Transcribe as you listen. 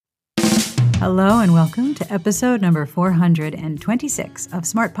Hello and welcome to episode number 426 of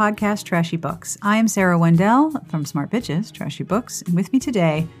Smart Podcast Trashy Books. I am Sarah Wendell from Smart Bitches Trashy Books, and with me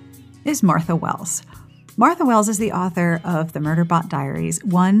today is Martha Wells. Martha Wells is the author of the Murderbot Diaries,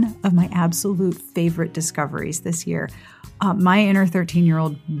 one of my absolute favorite discoveries this year. My inner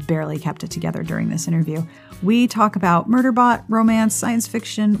 13-year-old barely kept it together during this interview. We talk about Murderbot, romance, science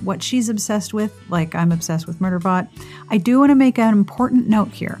fiction, what she's obsessed with, like I'm obsessed with Murderbot. I do want to make an important note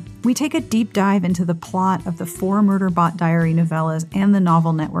here. We take a deep dive into the plot of the 4 Murderbot Diary novellas and the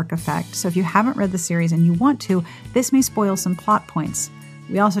novel Network Effect. So if you haven't read the series and you want to, this may spoil some plot points.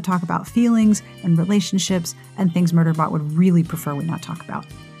 We also talk about feelings and relationships and things Murderbot would really prefer we not talk about.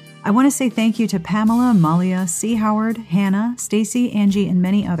 I want to say thank you to Pamela, Malia, C. Howard, Hannah, Stacy, Angie, and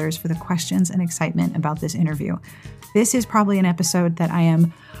many others for the questions and excitement about this interview. This is probably an episode that I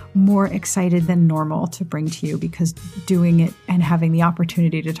am more excited than normal to bring to you because doing it and having the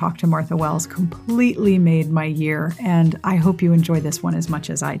opportunity to talk to Martha Wells completely made my year, and I hope you enjoy this one as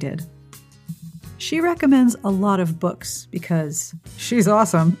much as I did. She recommends a lot of books because she's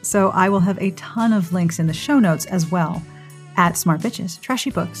awesome, so I will have a ton of links in the show notes as well at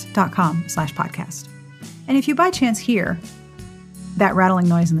smartbitchestrashybooks.com/podcast. And if you by chance hear that rattling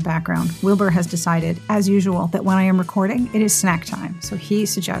noise in the background, Wilbur has decided, as usual, that when I am recording, it is snack time. So he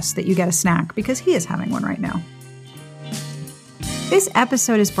suggests that you get a snack because he is having one right now. This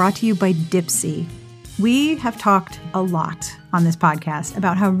episode is brought to you by Dipsea. We have talked a lot on this podcast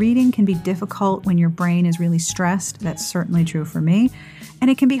about how reading can be difficult when your brain is really stressed. That's certainly true for me. And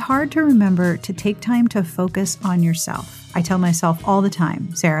it can be hard to remember to take time to focus on yourself. I tell myself all the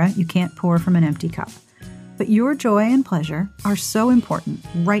time, Sarah, you can't pour from an empty cup. But your joy and pleasure are so important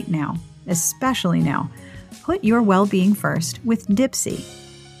right now, especially now. Put your well-being first with Dipsea.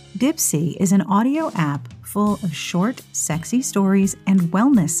 Dipsea is an audio app full of short, sexy stories and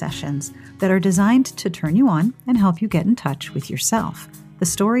wellness sessions that are designed to turn you on and help you get in touch with yourself. The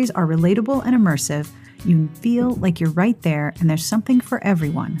stories are relatable and immersive. You feel like you're right there, and there's something for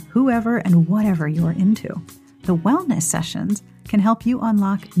everyone, whoever and whatever you're into. The wellness sessions can help you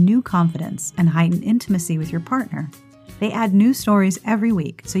unlock new confidence and heighten intimacy with your partner. They add new stories every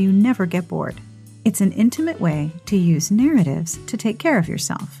week, so you never get bored. It's an intimate way to use narratives to take care of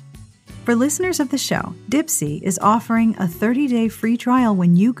yourself. For listeners of the show, Dipsea is offering a 30-day free trial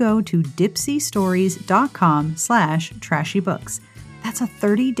when you go to dipseastories.com/trashybooks. That's a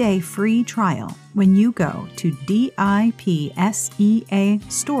 30-day free trial when you go to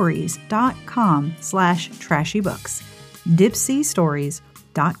dipseastories.com/trashybooks.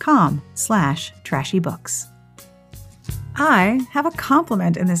 dipseastories.com/trashybooks. I have a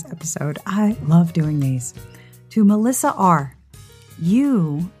compliment in this episode. I love doing these. To Melissa R.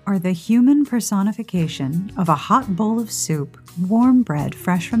 You are the human personification of a hot bowl of soup, warm bread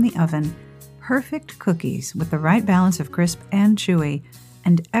fresh from the oven, perfect cookies with the right balance of crisp and chewy,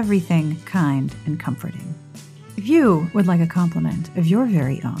 and everything kind and comforting. If you would like a compliment of your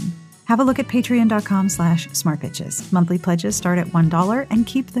very own, have a look at patreon.com/smartbitches. Monthly pledges start at $1 and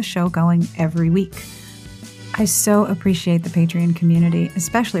keep the show going every week. I so appreciate the Patreon community,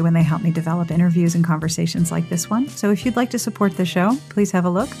 especially when they help me develop interviews and conversations like this one. So if you'd like to support the show, please have a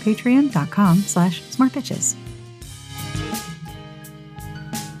look, patreon.com/smartbitches.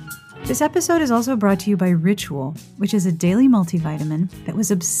 This episode is also brought to you by Ritual, which is a daily multivitamin that was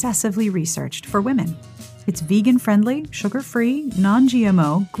obsessively researched for women. It's vegan-friendly, sugar-free,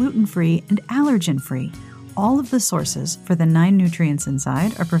 non-GMO, gluten-free, and allergen-free. All of the sources for the 9 nutrients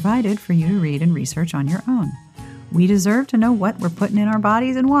inside are provided for you to read and research on your own. We deserve to know what we're putting in our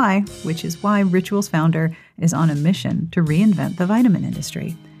bodies and why, which is why Ritual's founder is on a mission to reinvent the vitamin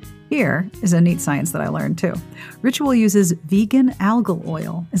industry. Here is a neat science that I learned too. Ritual uses vegan algal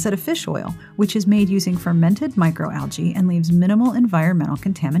oil instead of fish oil, which is made using fermented microalgae and leaves minimal environmental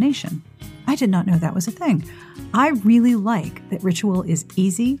contamination. I did not know that was a thing. I really like that Ritual is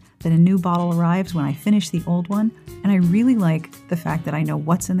easy, that a new bottle arrives when I finish the old one, and I really like the fact that I know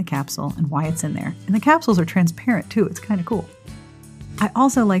what's in the capsule and why it's in there. And the capsules are transparent too. It's kind of cool. I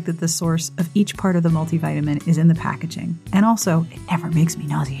also like that the source of each part of the multivitamin is in the packaging, and also it never makes me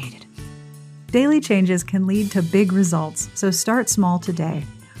nauseated. Daily changes can lead to big results, so start small today.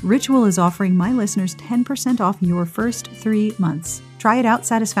 Ritual is offering my listeners 10% off your first 3 months. Try it out,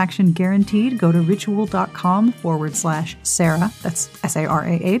 satisfaction guaranteed. Go to ritual.com/Sarah, that's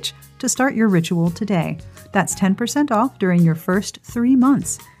SARAH, to start your Ritual today. That's 10% off during your first 3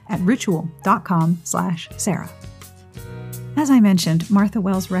 months at ritual.com/Sarah. As I mentioned, Martha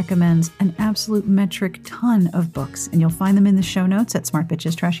Wells recommends an absolute metric ton of books, and you'll find them in the show notes at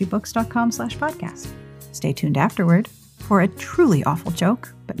smartbitchestrashybooks.com/podcast. Stay tuned afterward for a truly awful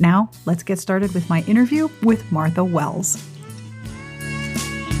joke. But now, let's get started with my interview with Martha Wells.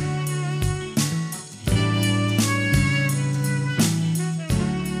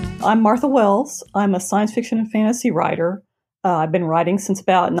 I'm Martha Wells. I'm a science fiction and fantasy writer. I've been writing since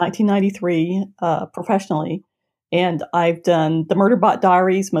about 1993 professionally, and I've done the Murderbot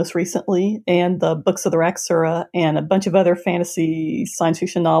Diaries most recently, and the Books of the Raxura, and a bunch of other fantasy science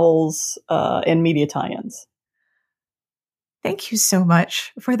fiction novels and media tie-ins. Thank you so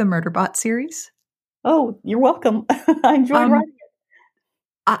much for the Murderbot series. Oh, you're welcome. I enjoyed writing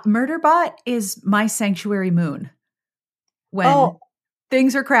it. Murderbot is my sanctuary moon. When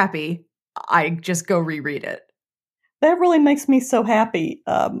things are crappy, I just go reread it. That really makes me so happy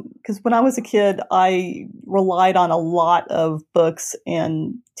because when I was a kid, I relied on a lot of books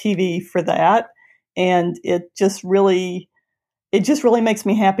and TV for that, and it just really makes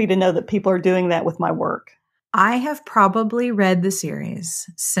me happy to know that people are doing that with my work. I have probably read the series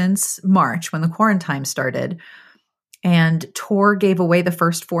since March when the quarantine started, and Tor gave away the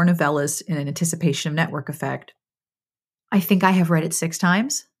first 4 novellas in anticipation of Network Effect. I think I have read it 6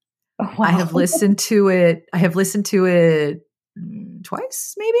 times. Oh, wow. I have listened to it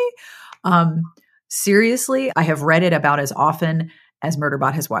twice, maybe. Seriously, I have read it about as often as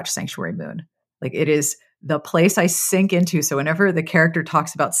Murderbot has watched Sanctuary Moon. Like, it is the place I sink into. So whenever the character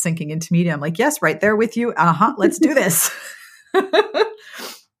talks about sinking into media, I'm like, yes, right there with you. Let's do this.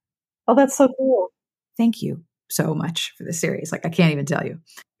 Oh, that's so cool. Thank you so much for the series. Like, I can't even tell you.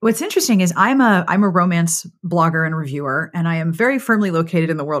 What's interesting is I'm a romance blogger and reviewer, and I am very firmly located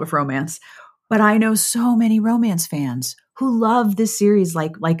in the world of romance. But I know so many romance fans who love this series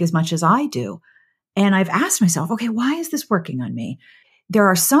like as much as I do. And I've asked myself, okay, why is this working on me? There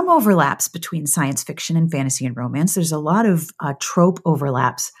are some overlaps between science fiction and fantasy and romance. There's a lot of trope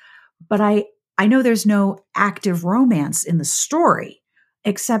overlaps, but I know there's no active romance in the story,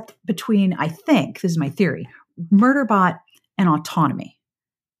 except between, I think, this is my theory, Murderbot and autonomy.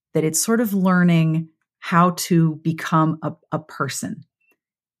 That it's sort of learning how to become a person.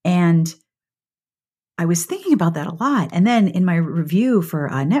 And I was thinking about that a lot. And then in my review for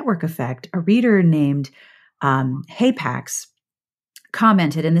Network Effect, a reader named Haypax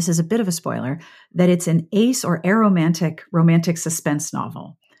commented, and this is a bit of a spoiler, that it's an ace or aromantic romantic suspense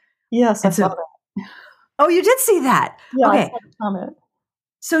novel. Yes, I saw that. Oh, you did see that? Yeah, okay. I saw the comment.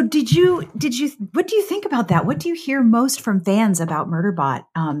 So what do you think about that? What do you hear most from fans about Murderbot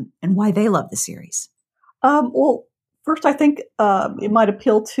and why they love the series? Well, first, I think it might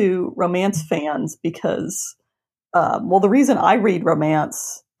appeal to romance fans because, the reason I read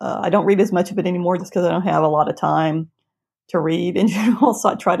romance, I don't read as much of it anymore just because I don't have a lot of time to read in general, so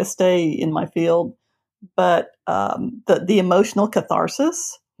I try to stay in my field. But the emotional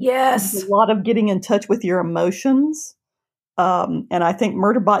catharsis, yes, a lot of getting in touch with your emotions. And I think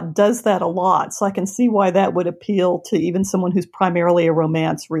Murderbot does that a lot. So I can see why that would appeal to even someone who's primarily a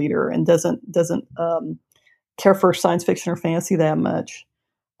romance reader and doesn't care for science fiction or fantasy that much.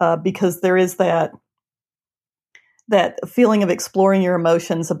 Because there is that feeling of exploring your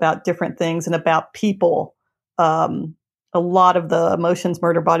emotions about different things and about people. A lot of the emotions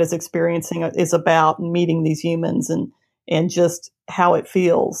Murderbot is experiencing is about meeting these humans and just how it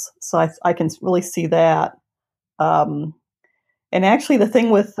feels. So I can really see that. And actually, the thing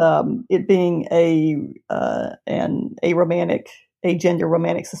with it being a gender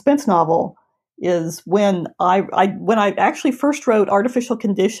romantic suspense novel is when I actually first wrote Artificial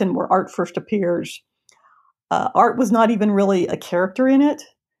Condition, where Art first appears. Art was not even really a character in it.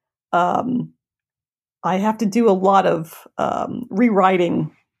 I have to do a lot of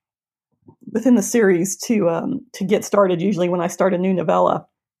rewriting within the series to get started. Usually, when I start a new novella,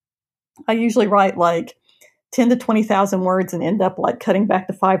 I usually write like 10 to 20,000 words and end up like cutting back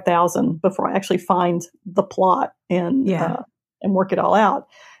to 5,000 before I actually find the plot and work it all out.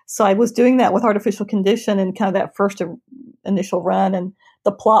 So I was doing that with Artificial Condition and kind of that first initial run, and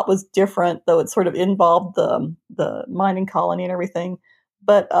the plot was different, though it sort of involved the mining colony and everything.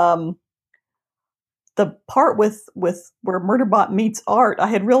 But the part with where Murderbot meets Art, I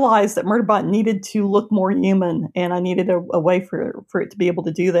had realized that Murderbot needed to look more human, and I needed a way for it to be able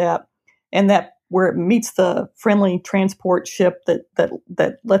to do that. And that where it meets the friendly transport ship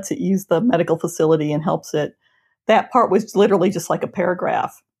that lets it use the medical facility and helps it, that part was literally just like a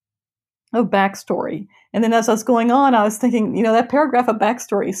paragraph of backstory. And then as I was going on, I was thinking, that paragraph of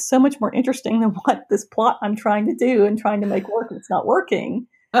backstory is so much more interesting than what this plot I'm trying to do and trying to make work, and it's not working.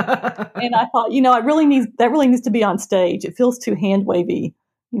 And I thought, that really needs to be on stage. It feels too hand wavy,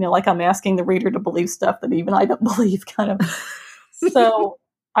 like I'm asking the reader to believe stuff that even I don't believe, kind of. So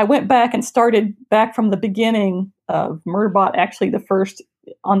I went back and started back from the beginning of Murderbot actually the first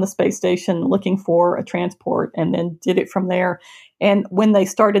on the space station looking for a transport, and then did it from there. And when they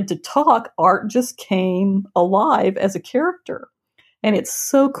started to talk, Art just came alive as a character. And it's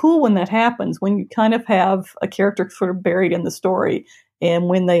so cool when that happens, when you kind of have a character sort of buried in the story. And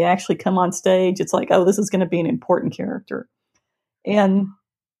when they actually come on stage, it's like, oh, this is going to be an important character. And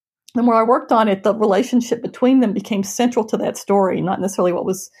the more I worked on it, the relationship between them became central to that story, not necessarily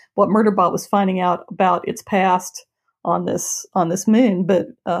what Murderbot was finding out about its past on this moon, but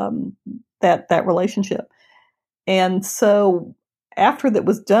that relationship. And so after that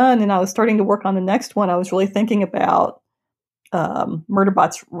was done, and I was starting to work on the next one, I was really thinking about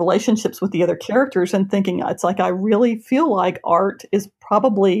Murderbot's relationships with the other characters, and thinking, it's like I really feel like Art is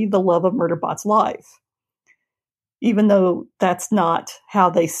probably the love of Murderbot's life, even though that's not how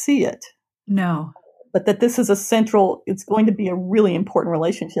they see it. No. But that this is it's going to be a really important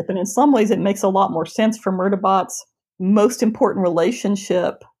relationship. And in some ways, it makes a lot more sense for Murderbot's most important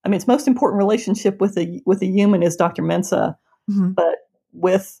relationship. I mean, its most important relationship with a human is Dr. Mensa, Mm-hmm. but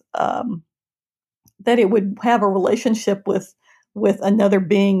with that it would have a relationship with another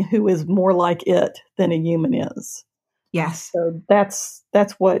being who is more like it than a human is. Yes. So that's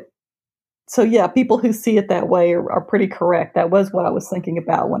what. So yeah, people who see it that way are pretty correct. That was what I was thinking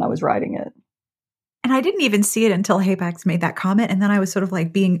about when I was writing it. And I didn't even see it until Haybax made that comment. And then I was sort of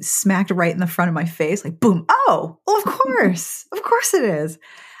like being smacked right in the front of my face, like, boom. Oh, well, of course. Of course it is.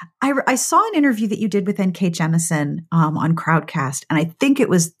 I saw an interview that you did with N.K. Jemisin on Crowdcast. And I think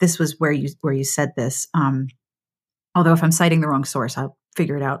this was where you said this. Although if I'm citing the wrong source, I'll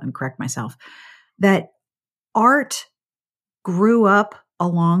figure it out and correct myself. That Art grew up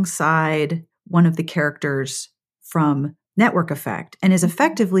alongside one of the characters from Network Effect and is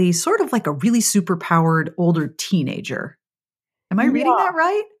effectively sort of like a really superpowered older teenager. Am I reading that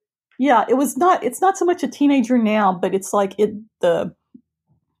right? Yeah, it's not so much a teenager now, but it's like in my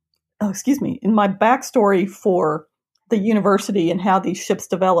backstory for the university and how these ships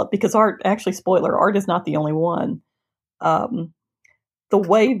develop, because Art is not the only one. The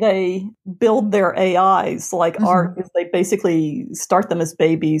way they build their AIs, like Mm-hmm. Art, is they basically start them as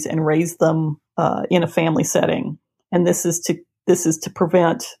babies and raise them in a family setting, and this is to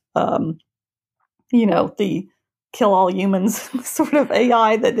prevent, the kill all humans sort of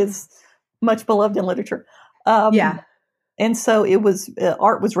AI that is much beloved in literature. Yeah. And so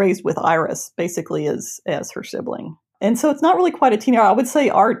Art was raised with Iris basically as her sibling. And so it's not really quite a teenager. I would say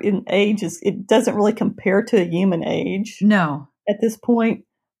Art in age it doesn't really compare to a human age. No. At this point,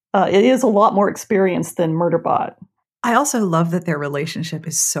 it is a lot more experienced than Murderbot. I also love that their relationship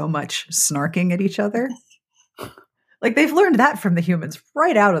is so much snarking at each other. Like they've learned that from the humans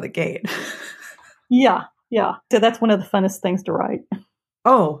right out of the gate. Yeah. So that's one of the funnest things to write.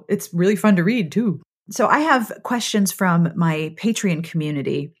 Oh, it's really fun to read too. So I have questions from my Patreon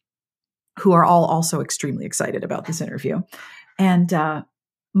community who are all also extremely excited about this interview. And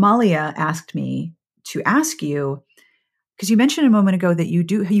Malia asked me to ask you, because you mentioned a moment ago that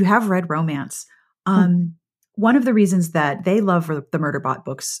you have read romance. One of the reasons that they love the Murderbot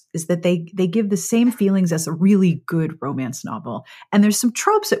books is that they give the same feelings as a really good romance novel. And there's some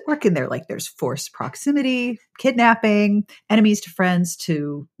tropes that work in there, like there's forced proximity, kidnapping, enemies to friends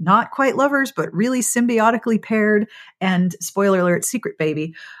to not quite lovers, but really symbiotically paired, and spoiler alert, secret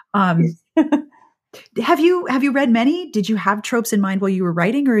baby. Have you read many? Did you have tropes in mind while you were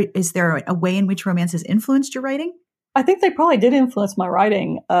writing, or is there a way in which romance has influenced your writing? I think they probably did influence my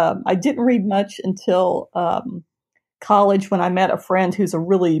writing. I didn't read much until college, when I met a friend who's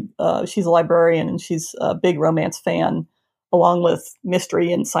she's a librarian, and she's a big romance fan, along with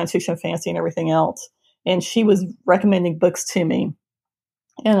mystery and science fiction, fantasy, and everything else. And she was recommending books to me.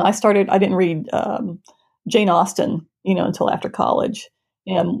 And I didn't read Jane Austen, until after college.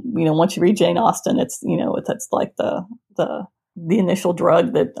 And, once you read Jane Austen, it's like the initial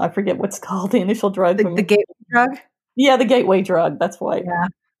drug that I forget what's called, the initial drug. The gateway drug? Yeah, the gateway drug. That's right. Yeah.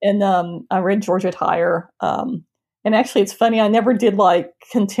 And I read Georgette Heyer. And actually, it's funny, I never did like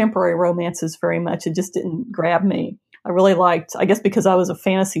contemporary romances very much. It just didn't grab me. I really liked, I guess because I was a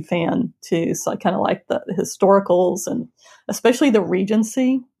fantasy fan too, so I kind of liked the historicals, and especially the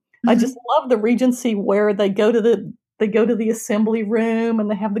Regency. Mm-hmm. I just love the Regency, where they go to the assembly room, and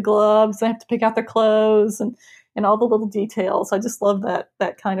they have the gloves, they have to pick out their clothes, and all the little details. I just love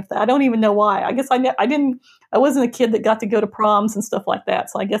that kind of thing. I don't even know why. I guess I wasn't a kid that got to go to proms and stuff like that.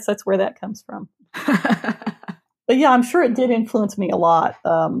 So I guess that's where that comes from. But yeah, I'm sure it did influence me a lot.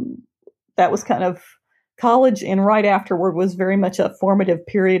 That was kind of college, and right afterward was very much a formative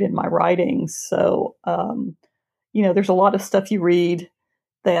period in my writing. So, there's a lot of stuff you read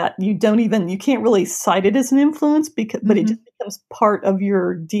that you can't really cite it as an influence but it Mhm. just becomes part of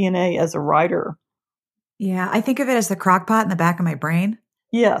your DNA as a writer. Yeah, I think of it as the crock pot in the back of my brain.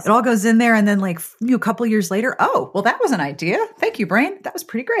 Yes. It all goes in there, and then like a couple years later, oh, well, that was an idea. Thank you, brain. That was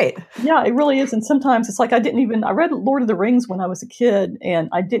pretty great. Yeah, it really is. And sometimes it's like I read Lord of the Rings when I was a kid, and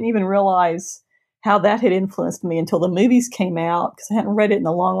I didn't even realize how that had influenced me until the movies came out, because I hadn't read it in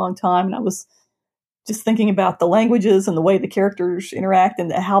a long, long time. And I was just thinking about the languages and the way the characters interact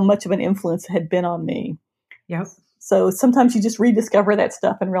and how much of an influence it had been on me. Yep. So sometimes you just rediscover that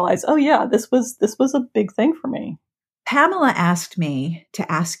stuff and realize, oh yeah, this was a big thing for me. Pamela asked me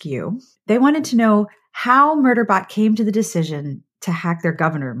to ask you. They wanted to know how Murderbot came to the decision to hack their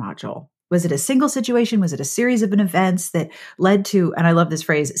governor module. Was it a single situation? Was it a series of events that led to, and I love this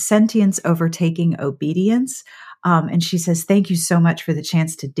phrase, sentience overtaking obedience? And she says, thank you so much for the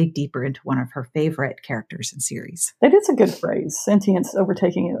chance to dig deeper into one of her favorite characters in series. That is a good phrase, sentience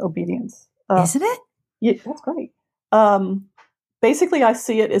overtaking obedience. Isn't it? Yeah, that's great. Basically, I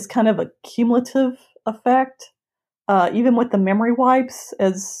see it as kind of a cumulative effect. Even with the memory wipes,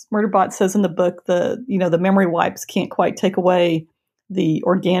 as Murderbot says in the book, the memory wipes can't quite take away the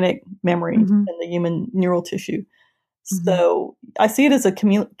organic memory in the human neural tissue. So I see it as a I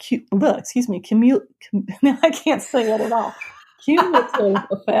can't say it at all. Cumulative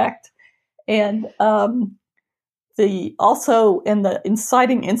effect, and the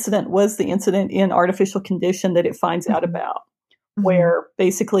inciting incident was the incident in Artificial Condition that it finds out about, where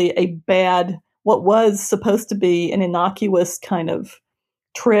basically what was supposed to be an innocuous kind of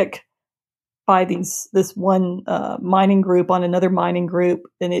trick by this one mining group on another mining group,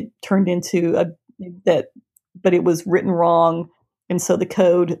 and it turned into but it was written wrong, and so the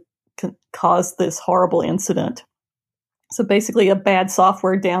code caused this horrible incident. So basically, a bad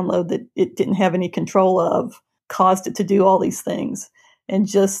software download that it didn't have any control of caused it to do all these things, and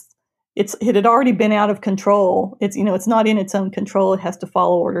it had already been out of control. It's not in its own control. It has to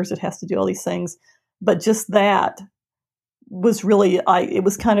follow orders. It has to do all these things. But just that was really, it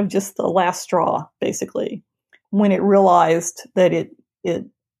was kind of just the last straw, basically, when it realized that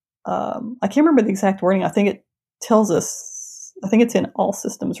I can't remember the exact wording. I think it tells us, I think it's in All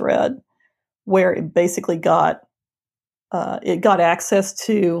Systems Red, where it basically got access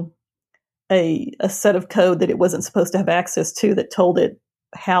to a set of code that it wasn't supposed to have access to, that told it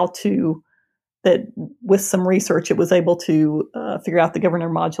that with some research, it was able to figure out the governor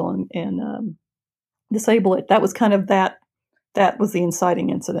module and disable it. That was kind of that was the inciting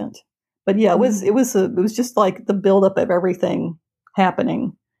incident. But yeah, it was just like the buildup of everything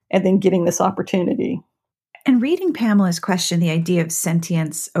happening and then getting this opportunity. And reading Pamela's question, the idea of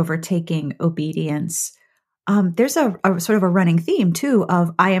sentience overtaking obedience, there's a sort of a running theme too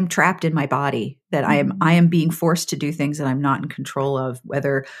of I am trapped in my body, that I am being forced to do things that I'm not in control of.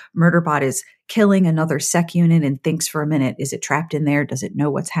 Whether Murderbot is killing another sec unit and thinks for a minute, is it trapped in there? Does it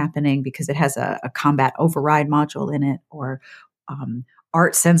know what's happening because it has a combat override module in it? Or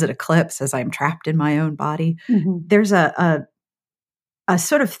Art sends it a clip, says I'm trapped in my own body. There's a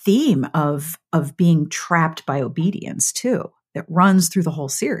sort of theme of being trapped by obedience too that runs through the whole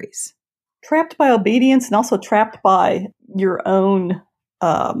series. Trapped by obedience and also trapped by your own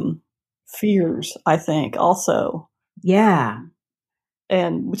fears, I think, also. Yeah.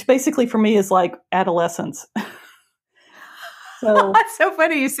 And which basically for me is like adolescence. So it's so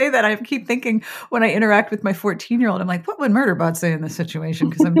funny you say that. I keep thinking when I interact with my 14-year-old, I'm like, what would Murderbot say in this situation?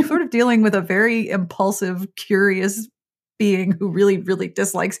 Because I'm sort of dealing with a very impulsive, curious being who really, really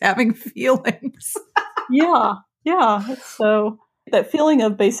dislikes having feelings. Yeah. So that feeling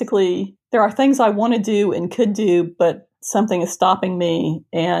of basically there are things I want to do and could do, but something is stopping me.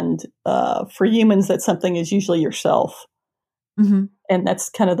 And for humans, that something is usually yourself. And that's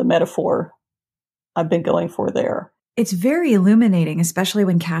kind of the metaphor I've been going for there. It's very illuminating, especially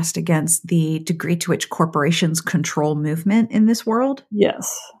when cast against the degree to which corporations control movement in this world.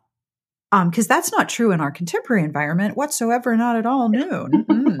 Yes. Because that's not true in our contemporary environment whatsoever. Not at all new.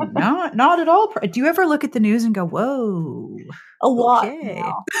 Not at all. Do you ever look at the news and go, whoa? A lot.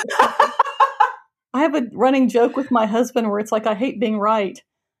 Now. I have a running joke with my husband where it's like, I hate being right.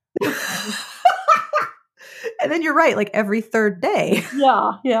 And then you're right, like every third day.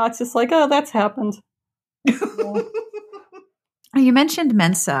 Yeah. It's just like, oh, that's happened. Yeah. You mentioned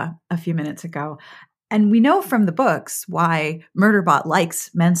Mensa a few minutes ago, and we know from the books why Murderbot likes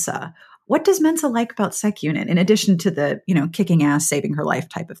Mensa. What does Mensa like about Sec Unit, in addition to the, kicking ass, saving her life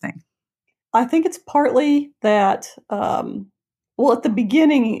type of thing? I think it's partly that, at the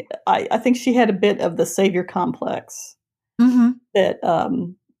beginning, I think she had a bit of the savior complex. That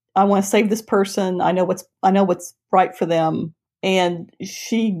I want to save this person. I know what's right for them. and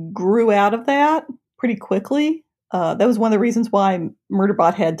she grew out of that pretty quickly. That was one of the reasons why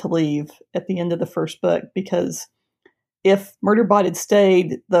Murderbot had to leave at the end of the first book, because if Murderbot had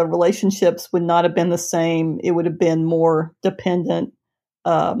stayed, the relationships would not have been the same. It would have been more dependent,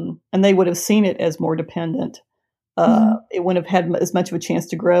 and they would have seen it as more dependent. It wouldn't have had as much of a chance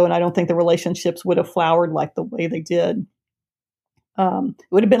to grow, and I don't think the relationships would have flowered like the way they did. It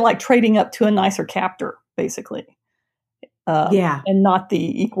would have been like trading up to a nicer captor, basically. And not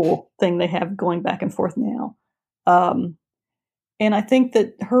the equal thing they have going back and forth now. And I think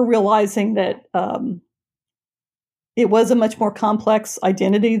that her realizing that it was a much more complex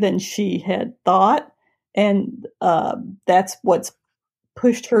identity than she had thought, and that's what's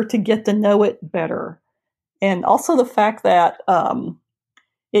pushed her to get to know it better. And also the fact that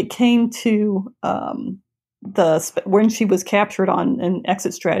it came to when she was captured on an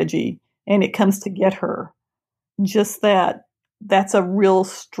exit strategy, and it comes to get her. Just that's a real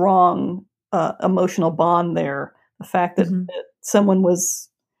strong emotional bond there. The fact that, that someone was,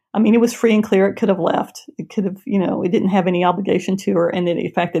 it was free and clear. It could have left. It could have, it didn't have any obligation to her. And then the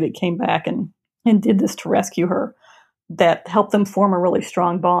fact that it came back and did this to rescue her, that helped them form a really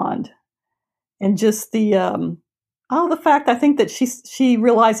strong bond. And just the fact, I think that she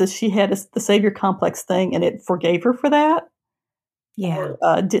realizes she had the savior complex thing, and it forgave her for that. Yeah.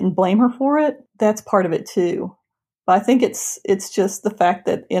 Or, didn't blame her for it. That's part of it too. But I think it's just the fact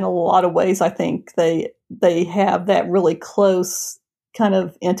that in a lot of ways, I think they have that really close kind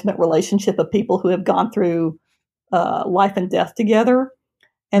of intimate relationship of people who have gone through life and death together.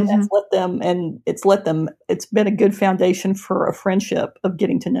 And that's it's been a good foundation for a friendship of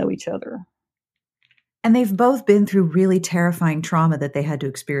getting to know each other. And they've both been through really terrifying trauma that they had to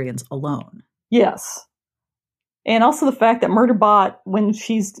experience alone. Yes. And also the fact that Murderbot, when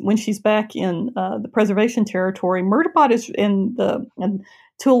she's back in the preservation territory, Murderbot is and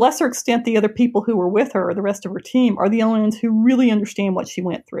to a lesser extent, the other people who were with her, the rest of her team, are the only ones who really understand what she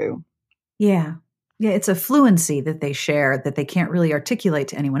went through. Yeah. Yeah, it's a fluency that they share that they can't really articulate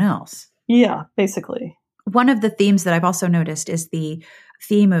to anyone else. Yeah, basically. One of the themes that I've also noticed is the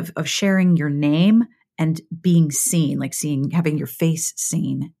theme of sharing your name and being seen, like having your face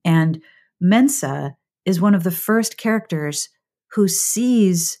seen. And Mensa is one of the first characters who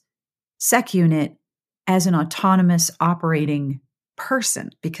sees Sec Unit as an autonomous operating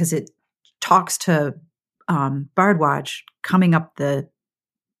person, because it talks to Bardwaj coming up the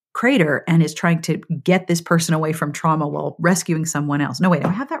crater and is trying to get this person away from trauma while rescuing someone else. No, wait, do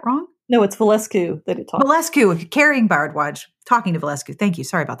I have that wrong? No, it's Valescu that it talks. Valescu, carrying Bardwaj, talking to Valescu. Thank you.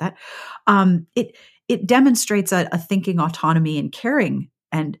 Sorry about that. It demonstrates a thinking autonomy and caring,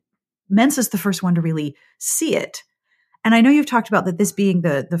 and Mensa's the first one to really see it. And I know you've talked about that this being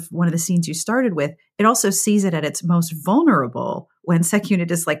the one of the scenes you started with. It also sees it at its most vulnerable when Sec Unit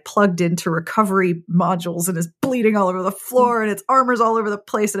is like plugged into recovery modules and is bleeding all over the floor and its armor's all over the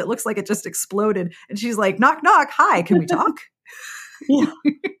place and it looks like it just exploded. And she's like, knock, knock. Hi, can we talk? Yeah.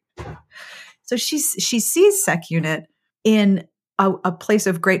 So she sees Sec Unit in a place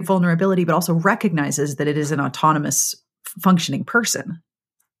of great vulnerability, but also recognizes that it is an autonomous functioning person.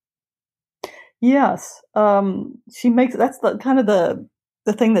 Yes. She makes, that's the kind of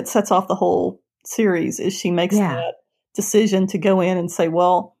the thing that sets off the whole series, is she makes that decision to go in and say,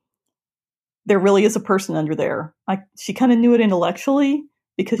 well, there really is a person under there. She kind of knew it intellectually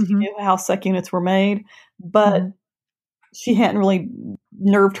because she knew how Sec Units were made, but she hadn't really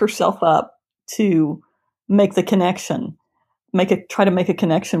nerved herself up to make the connection, try to make a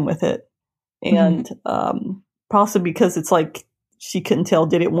connection with it. And possibly because it's like, she couldn't tell,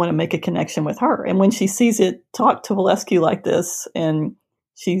 did it want to make a connection with her? And when she sees it talk to Valescu like this, and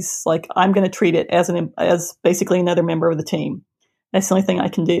she's like, I'm going to treat it as basically another member of the team. That's the only thing I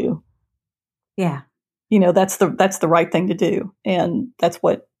can do. Yeah. That's the right thing to do. And that's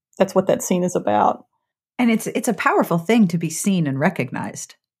what that scene is about. And it's a powerful thing to be seen and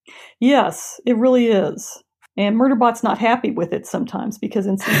recognized. Yes, it really is. And Murderbot's not happy with it sometimes, because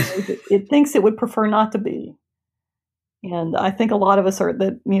in some ways it thinks it would prefer not to be. And I think a lot of us are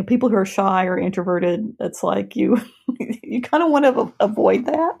that, people who are shy or introverted, it's like you kind of want to avoid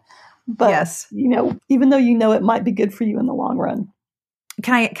that. But, yes. Even though it might be good for you in the long run.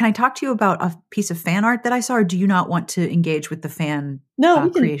 Can I talk to you about a piece of fan art that I saw, or do you not want to engage with the fan No, we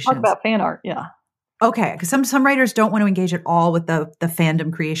can creations? Talk about fan art, yeah. Okay, because some writers don't want to engage at all with the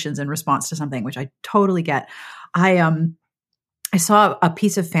fandom creations in response to something, which I totally get. I saw a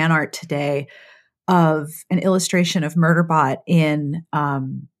piece of fan art today of an illustration of Murderbot in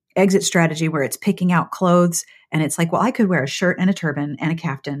exit strategy where it's picking out clothes and it's like, well, I could wear a shirt and a turban and a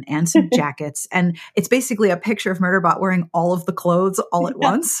caftan and some jackets. And it's basically a picture of Murderbot wearing all of the clothes all at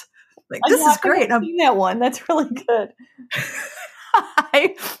once. Like, this is great. I've seen that one. That's really good.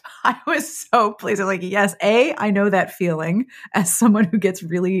 I was so pleased. I was like, yes, I know that feeling as someone who gets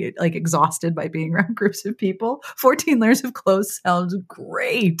really like exhausted by being around groups of people. 14 layers of clothes sounds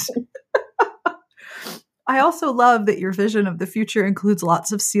great. I also love that your vision of the future includes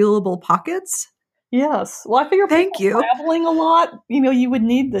lots of sealable pockets. Yes. Well, I figure thank you. Traveling a lot, you would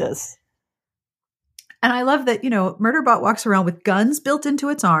need this. And I love that, Murderbot walks around with guns built into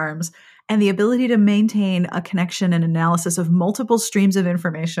its arms and the ability to maintain a connection and analysis of multiple streams of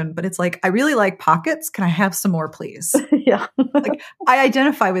information. But it's like, I really like pockets. Can I have some more, please? Yeah. Like, I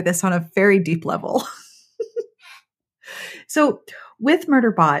identify with this on a very deep level. So with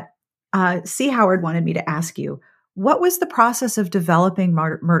Murderbot, C. Howard wanted me to ask you, what was the process of developing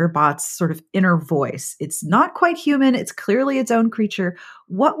Murderbot's sort of inner voice? It's not quite human. It's clearly its own creature.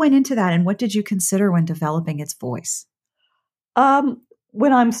 What went into that, and what did you consider when developing its voice?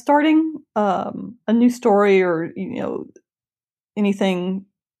 When I'm starting a new story or anything,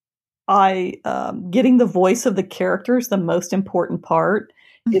 getting the voice of the character is the most important part.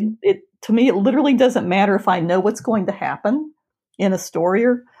 Mm-hmm. It to me, it literally doesn't matter if I know what's going to happen in a story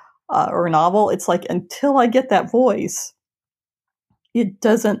or a novel. It's like, until I get that voice, it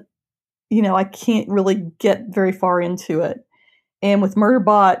doesn't, I can't really get very far into it. And with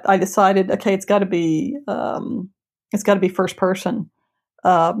Murderbot, I decided, okay, it's got to be first person.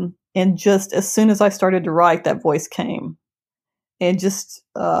 And just as soon as I started to write, that voice came. And just,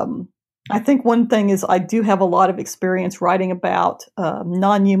 I think one thing is I do have a lot of experience writing about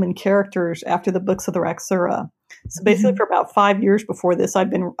non-human characters after the books of the Raxura. So basically, for about 5 years before this, I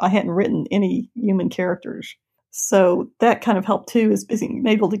hadn't written any human characters. So that kind of helped too, is being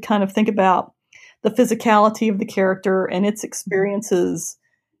able to kind of think about the physicality of the character and its experiences,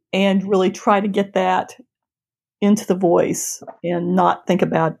 and really try to get that into the voice and not think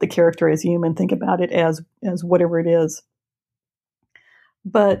about the character as human, think about it as whatever it is.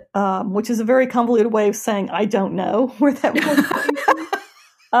 But which is a very convoluted way of saying I don't know where that was.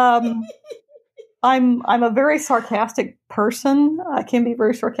 I'm a very sarcastic person. I can be a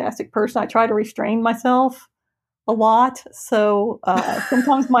very sarcastic person. I try to restrain myself a lot. So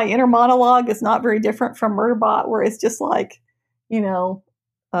sometimes my inner monologue is not very different from Murderbot, where it's just like,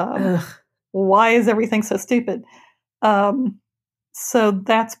 why is everything so stupid? So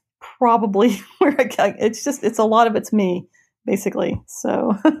that's probably where it's a lot of it's me, basically.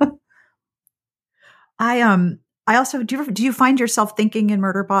 So I also, do you find yourself thinking in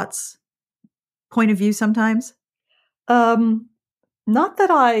Murderbot's point of view sometimes? Not that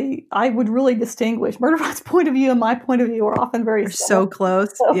I would really distinguish. Murderbot's point of view and my point of view are often very so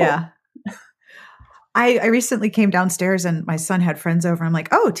close. So. Yeah. I recently came downstairs and my son had friends over. I'm like,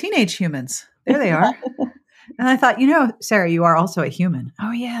 oh, teenage humans. There they are. And I thought, Sarah, you are also a human.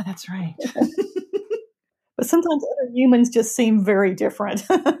 Oh, yeah, that's right. But sometimes other humans just seem very different.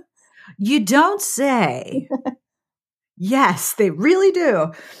 You don't say. Yes, they really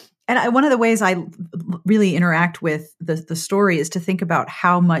do. And one of the ways I really interact with the story is to think about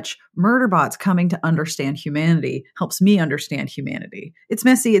how much Murderbot's coming to understand humanity helps me understand humanity. It's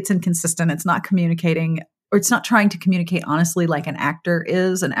messy, it's inconsistent, it's not communicating, or it's not trying to communicate honestly like an actor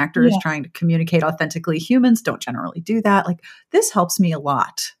is. An actor is trying to communicate authentically. Humans don't generally do that. Like, this helps me a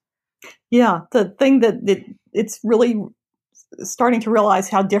lot. Yeah, the thing that it's really starting to realize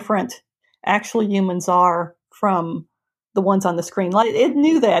how different actual humans are from the ones on the screen. Like, it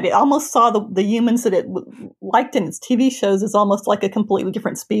knew that. It almost saw the humans that it liked in its TV shows as almost like a completely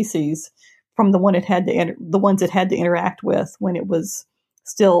different species from the ones it had to interact with when it was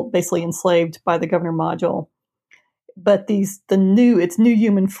still basically enslaved by the Governor Module. But its new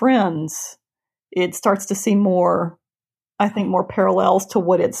human friends, it starts to see more, I think, more parallels to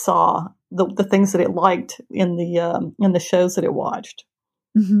what it saw, the things that it liked in the shows that it watched.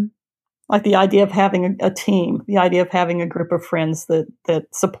 Mm-hmm. Like the idea of having a team, the idea of having a group of friends that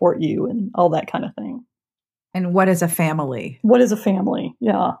support you and all that kind of thing. And what is a family? What is a family?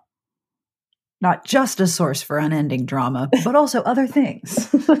 Yeah. Not just a source for unending drama, but also other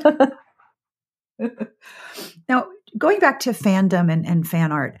things. Now, going back to fandom and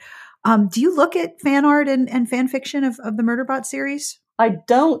fan art, do you look at fan art and fan fiction of the Murderbot series? I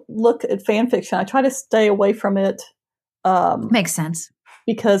don't look at fan fiction. I try to stay away from it. Makes sense.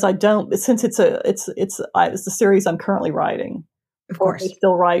 Because I don't, since it's the series I'm currently writing. Of course, I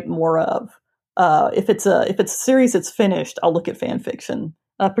still write more of. If it's a series that's finished, I'll look at fan fiction.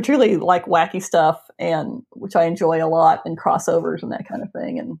 particularly like wacky stuff, and which I enjoy a lot, and crossovers and that kind of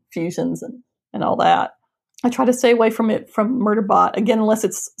thing, and fusions and all that. I try to stay away from Murderbot, again, unless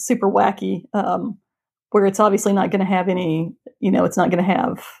it's super wacky, where it's obviously not going to have any, it's not going to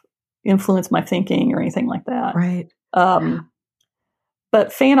have influence my thinking or anything like that. Right.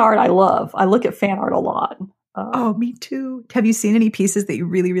 But fan art I love. I look at fan art a lot. Oh, me too. Have you seen any pieces that you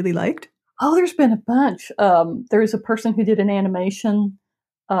really, really liked? Oh, there's been a bunch. There's a person who did an animation.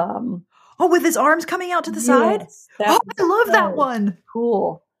 With his arms coming out to the side? I love that one.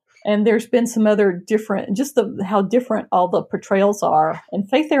 Cool. And there's been some other different, just how different all the portrayals are. And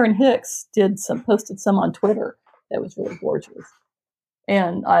Faith Erin Hicks posted some on Twitter that was really gorgeous.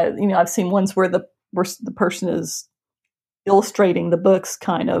 And I've seen ones where the person is illustrating the books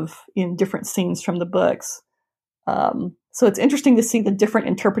kind of in different scenes from the books. So it's interesting to see the different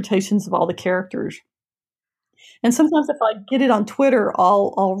interpretations of all the characters. And sometimes if I get it on Twitter,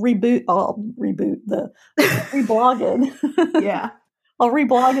 I'll reblog it. Yeah. I'll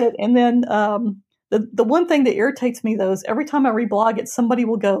reblog it. And then the one thing that irritates me, though, is every time I reblog it, somebody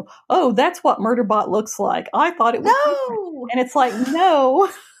will go, "Oh, that's what Murderbot looks like. I thought it was different." And it's like, no,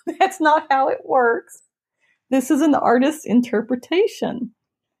 that's not how it works. This is an artist's interpretation.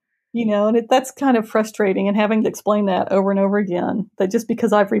 And that's kind of frustrating, and having to explain that over and over again, that just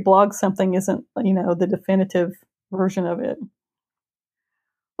because I've reblogged something isn't, the definitive version of it.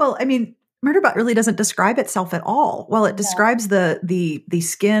 Well, I mean, Murderbot really doesn't describe itself at all. Well, it describes the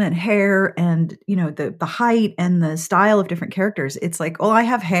skin and hair and, the height and the style of different characters. It's like, well, I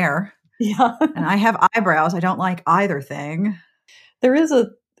have hair. Yeah. And I have eyebrows. I don't like either thing.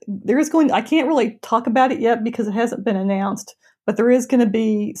 I can't really talk about it yet because it hasn't been announced, but there is going to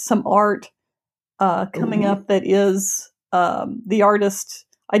be some art coming up that is the artist.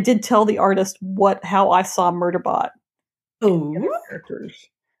 I did tell the artist how I saw Murderbot. Characters.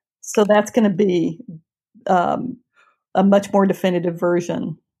 So that's going to be a much more definitive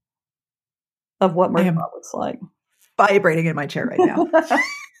version of what Murderbot looks like. Vibrating in my chair right now.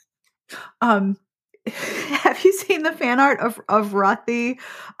 Have you seen the fan art of Rothy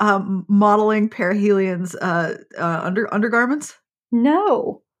modeling Perihelian's undergarments?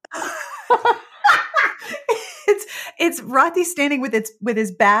 No. It's Rothy standing with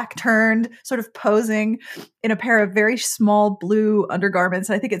his back turned, sort of posing in a pair of very small blue undergarments.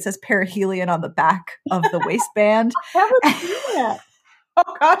 And I think it says Perihelion on the back of the waistband. I haven't seen that.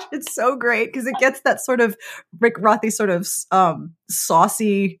 Oh gosh, it's so great because it gets that sort of Rick Rothy sort of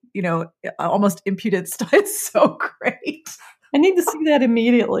saucy, almost impudent style. It's so great. I need to see that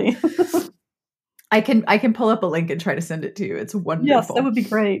immediately. I can pull up a link and try to send it to you. It's wonderful. Yes, that would be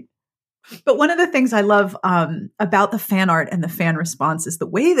great. But one of the things I love about the fan art and the fan response is the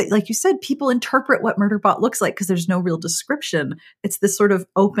way that, like you said, people interpret what Murderbot looks like because there's no real description. It's this sort of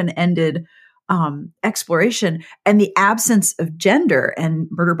open-ended exploration, and the absence of gender and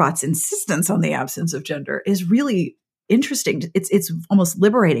Murderbot's insistence on the absence of gender is really interesting. It's almost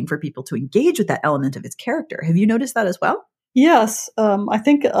liberating for people to engage with that element of its character. Have you noticed that as well? Yes, I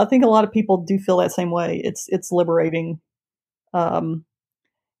think a lot of people do feel that same way. It's liberating.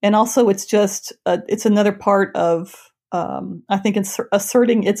 And also, it's just it's another part of I think it's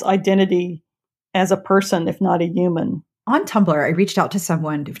asserting its identity as a person, if not a human. On Tumblr, I reached out to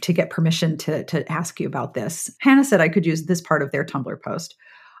someone to get permission to ask you about this. Hannah said I could use this part of their Tumblr post.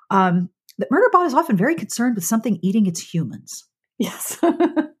 That Murderbot is often very concerned with something eating its humans. Yes.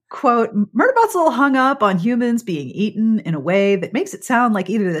 Quote, Murderbot's a little hung up on humans being eaten in a way that makes it sound like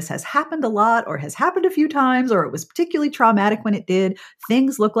either this has happened a lot or has happened a few times or it was particularly traumatic when it did.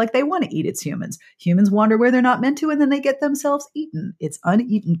 Things look like they want to eat its humans. Humans wander where they're not meant to and then they get themselves eaten. Its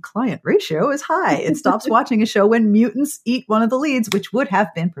uneaten client ratio is high. It stops watching a show when mutants eat one of the leads, which would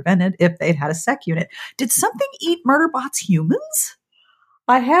have been prevented if they'd had a sec unit. Did something eat Murderbot's humans?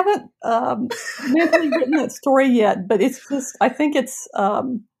 I haven't mentally written that story yet, but it's just, I think it's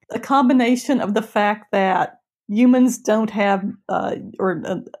a combination of the fact that humans don't have,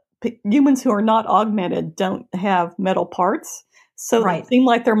 humans who are not augmented don't have metal parts. So They seem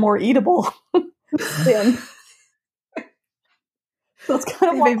like they're more eatable than. So it's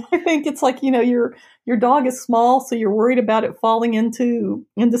kind of like, I think it's like, your dog is small, so you're worried about it falling into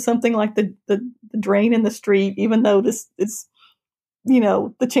something like the drain in the street, even though this is,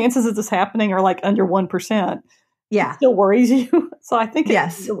 the chances of this happening are like under 1%. Yeah. It still worries you. So I think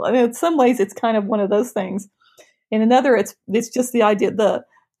yes. In some ways it's kind of one of those things. In another, it's just the idea, the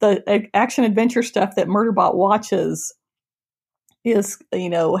action adventure stuff that Murderbot watches is,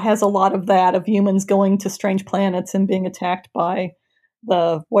 has a lot of that, of humans going to strange planets and being attacked by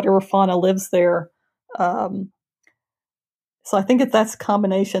the whatever fauna lives there. So I think that's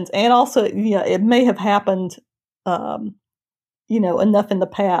combinations. And also, yeah, it may have happened, enough in the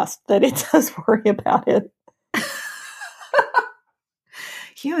past that it does worry about it.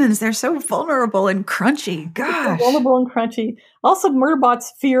 Humans, they're so vulnerable and crunchy. So Gosh. vulnerable and crunchy. Also,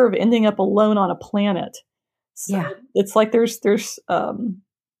 Murderbot's fear of ending up alone on a planet. So Yeah. it's like there's a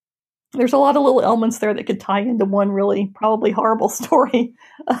lot of little elements there that could tie into one really probably horrible story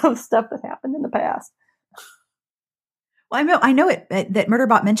of stuff that happened in the past. Well, I know that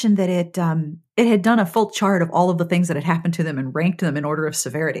Murderbot mentioned that it had done a full chart of all of the things that had happened to them and ranked them in order of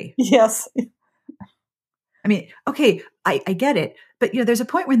severity. Yes. I mean, okay, I get it, but there's a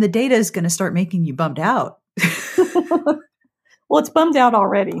point when the data is going to start making you bummed out. Well, it's bummed out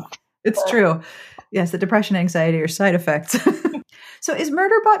already. It's true. Yes, the depression, anxiety are side effects. So is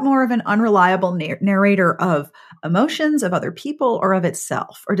Murderbot more of an unreliable narrator of emotions of other people or of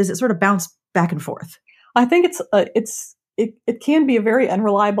itself? Or does it sort of bounce back and forth? I think it can be a very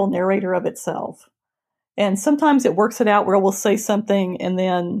unreliable narrator of itself. And sometimes it works it out where we'll say something and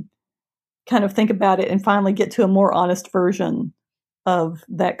then kind of think about it and finally get to a more honest version of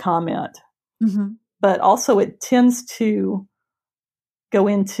that comment. Mm-hmm. But also it tends to go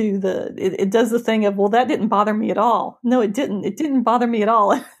into it does the thing of, well, that didn't bother me at all. No, it didn't. It didn't bother me at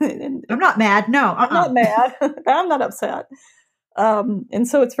all. I'm not mad. No, I'm not mad. I'm not upset. And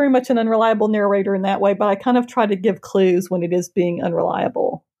so it's very much an unreliable narrator in that way, but I kind of try to give clues when it is being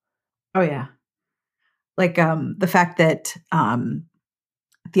unreliable. Oh, yeah. Like the fact that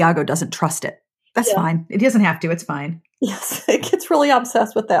Thiago doesn't trust it. That's fine. It doesn't have to. It's fine. Yes, it gets really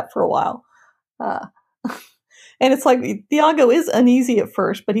obsessed with that for a while. And it's like Thiago is uneasy at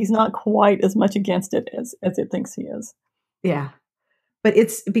first, but he's not quite as much against it as it thinks he is. Yeah. But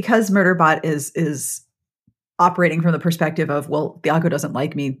it's because Murderbot is operating from the perspective of, well, Thiago doesn't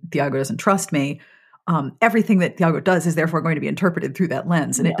like me. Thiago doesn't trust me. Everything that Thiago does is therefore going to be interpreted through that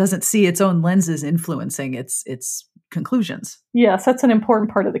lens, and it doesn't see its own lenses influencing its conclusions. Yes, that's an important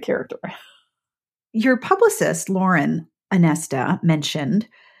part of the character. Your publicist, Lauren Anesta, mentioned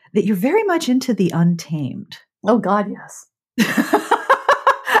that you're very much into The Untamed. Oh, God, yes.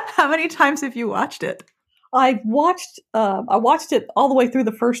 How many times have you watched it? I watched it all the way through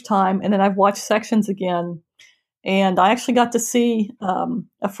the first time, and then I've watched sections again. And I actually got to see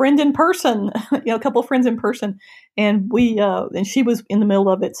a friend in person, a couple of friends in person, and and she was in the middle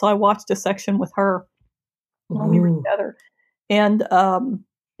of it, so I watched a section with her while we were together. And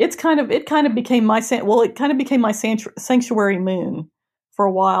it kind of became my sanctuary moon for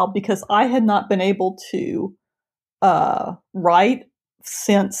a while, because I had not been able to write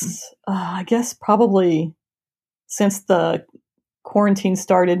since I guess probably since the quarantine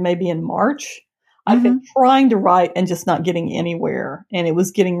started, maybe in March. I've been trying to write and just not getting anywhere. And it was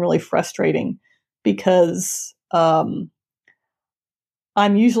getting really frustrating because I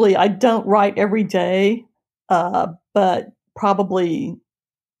don't write every day, but probably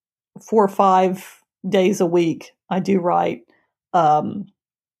 4 or 5 days a week I do write.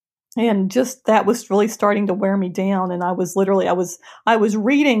 And just that was really starting to wear me down. And I was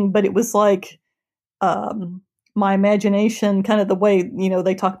reading, but it was like my imagination, kind of the way,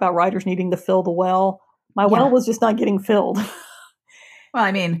 they talk about writers needing to fill the well. My well was just not getting filled. Well,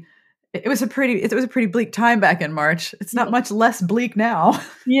 I mean, it was a pretty bleak time back in March. It's not much less bleak now.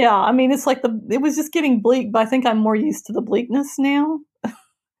 Yeah. I mean, it's like it was just getting bleak, but I think I'm more used to the bleakness now.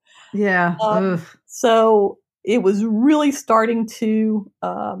 Yeah. So it was really starting to,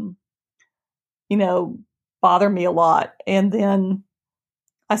 bother me a lot. And then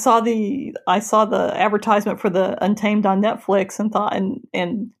I saw the advertisement for The Untamed on Netflix and thought,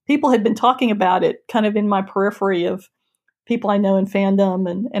 and people had been talking about it kind of in my periphery of people I know in fandom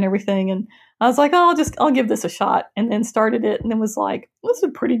and everything. And I was like, oh, I'll give this a shot. And then started it and then was like, this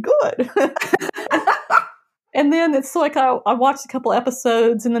is pretty good. And then it's like I watched a couple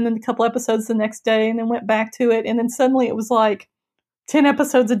episodes and then a couple episodes the next day and then went back to it. And then suddenly it was like 10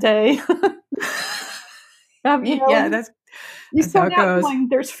 episodes a day. Yeah, that's start how it goes. Going,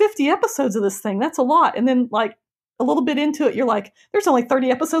 there's 50 episodes of this thing. That's a lot. And then like a little bit into it, you're like, there's only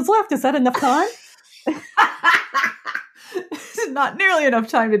 30 episodes left. Is that enough time? Not nearly enough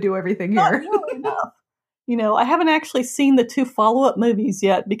time to do everything here. Not nearly enough. I haven't actually seen the 2 follow-up movies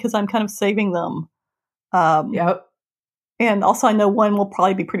yet because I'm kind of saving them. Yep. And also I know one will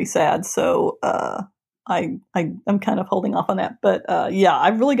probably be pretty sad. So I'm kind of holding off on that. But yeah,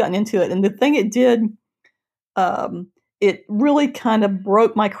 I've really gotten into it. And the thing it did, it really kind of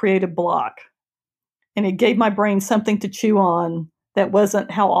broke my creative block, and it gave my brain something to chew on that wasn't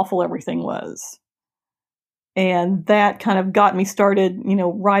how awful everything was. And that kind of got me started,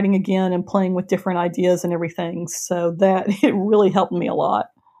 writing again and playing with different ideas and everything. So that it really helped me a lot.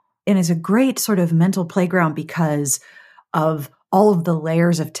 And it's a great sort of mental playground because of all of the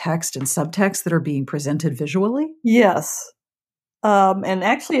layers of text and subtext that are being presented visually. Yes. And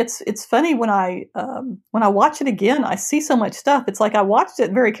actually it's funny when I watch it again, I see so much stuff. It's like I watched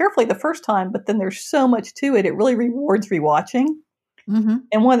it very carefully the first time, but then there's so much to it. It really rewards rewatching. Mm-hmm.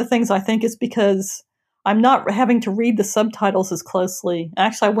 And one of the things I think is because I'm not having to read the subtitles as closely.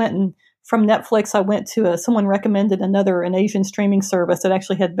 Actually, from Netflix, I went to someone recommended an Asian streaming service that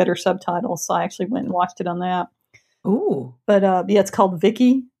actually had better subtitles. So I actually went and watched it on that. Ooh. But yeah, it's called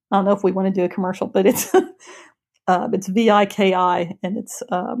Viki. I don't know if we want to do a commercial, but it's Viki,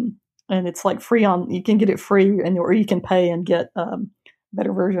 and it's like free you can get it free or you can pay and get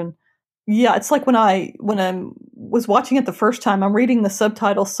better version. Yeah, it's like when I was watching it the first time, I'm reading the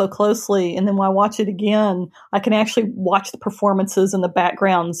subtitles so closely, and then when I watch it again, I can actually watch the performances and the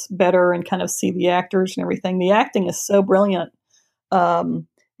backgrounds better and kind of see the actors and everything. The acting is so brilliant.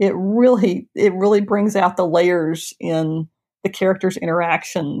 It really brings out the layers in the characters'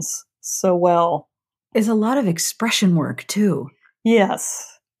 interactions so well. It's a lot of expression work too.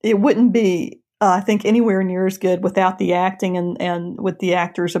 Yes, it wouldn't be. I think anywhere near as good without the acting and with the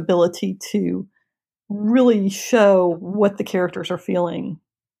actor's ability to really show what the characters are feeling.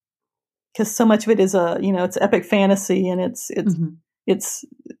 Because so much of it is it's epic fantasy and it's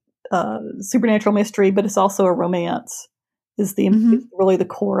supernatural mystery, but it's also a romance is really the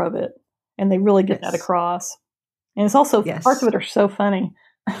core of it. And they really get that across. And it's also parts of it are so funny.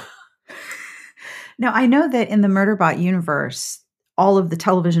 Now, I know that in the Murderbot universe, all of the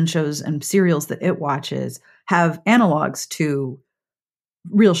television shows and serials that it watches have analogs to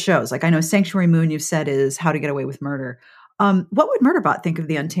real shows. Like I know Sanctuary Moon, you've said, is How to Get Away with Murder. What would Murderbot think of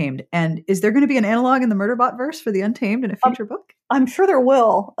The Untamed? And is there going to be an analog in the Murderbot verse for The Untamed in a future book? I'm sure there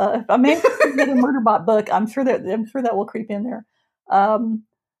will. If I may get a Murderbot book, I'm sure that will creep in there.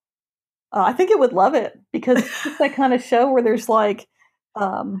 I think it would love it because it's that kind of show where there's like,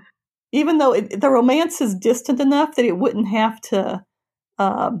 even though the romance is distant enough that it wouldn't have to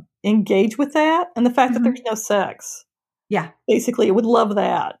engage with that, and the fact that there's no sex. Yeah. Basically, it would love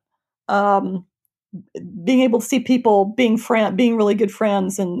that. Being able to see people being really good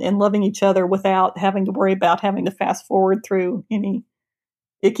friends and loving each other without having to worry about having to fast forward through any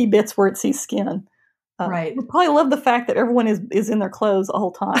icky bits where it sees skin. Right. We probably love the fact that everyone is in their clothes the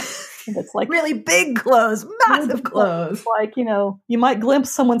whole time. And it's like really big clothes, massive clothes. Like, you might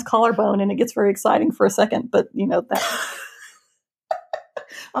glimpse someone's collarbone and it gets very exciting for a second, but that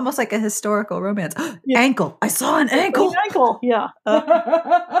almost like a historical romance. Yeah. Ankle. I saw an ankle. Ankle. Yeah.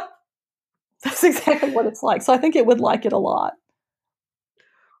 That's exactly what it's like. So I think it would like it a lot.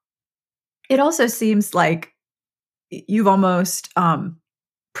 It also seems like you've almost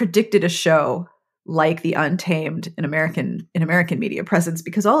predicted a show like The Untamed in American media presence,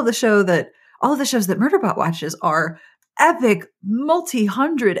 because all of the shows that Murderbot watches are epic,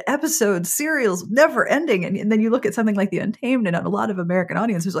 multi-hundred episode serials, never ending. And then you look at something like The Untamed, and a lot of American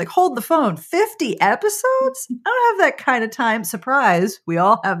audiences like, hold the phone, 50 episodes? I don't have that kind of time. Surprise, we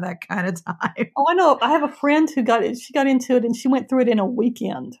all have that kind of time. Oh, I know. I have a friend who got into it and she went through it in a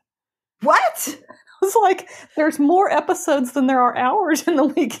weekend. What? It's like, there's more episodes than there are hours in the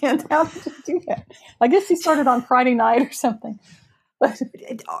weekend. How did you do that? I guess she started on Friday night or something.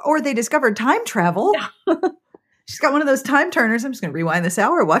 Or they discovered time travel. Yeah. She's got one of those time turners. I'm just going to rewind this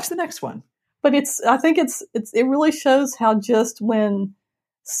hour, watch the next one. But I think it really shows how just when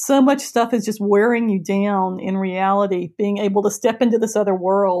so much stuff is just wearing you down in reality, being able to step into this other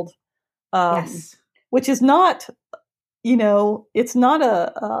world, which is not, it's not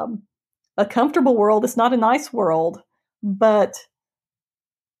a comfortable world. It's not a nice world, but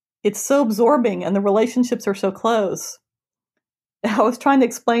it's so absorbing and the relationships are so close. I was trying to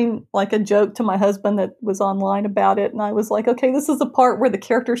explain like a joke to my husband that was online about it. And I was like, okay, this is the part where the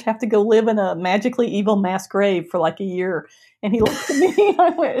characters have to go live in a magically evil mass grave for like a year. And he looked at me and I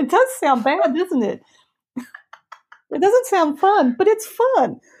went, it does sound bad, doesn't it? It doesn't sound fun, but it's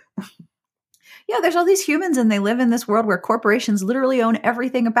fun. Yeah, there's all these humans and they live in this world where corporations literally own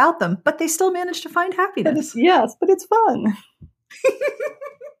everything about them, but they still manage to find happiness. Yes, but it's fun.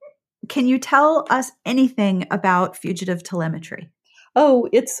 Can you tell us anything about Fugitive Telemetry? Oh,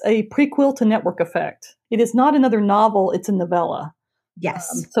 it's a prequel to Network Effect. It is not another novel, it's a novella.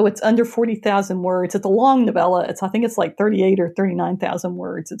 Yes. So it's under 40,000 words. It's a long novella. I think it's like 38 or 39,000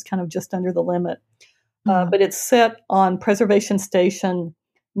 words. It's kind of just under the limit. But it's set on Preservation Station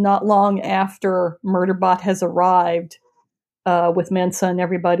not long after Murderbot has arrived with Mensa and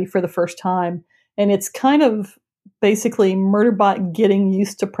everybody for the first time. And it's kind of basically Murderbot getting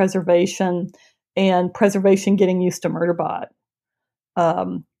used to preservation and preservation getting used to Murderbot.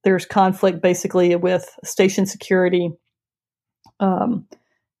 There's conflict basically with station security, kind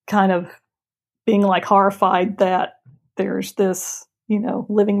of being like horrified that there's this,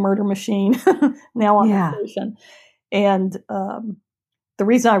 living murder machine now on the station. And the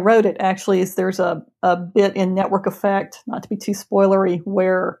reason I wrote it actually is there's a bit in Network Effect, not to be too spoilery,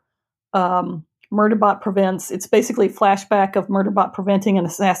 where Murderbot it's basically a flashback of Murderbot preventing an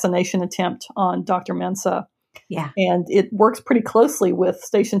assassination attempt on Dr. Mensah. Yeah. And it works pretty closely with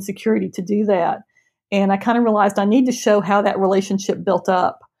station security to do that. And I kind of realized I need to show how that relationship built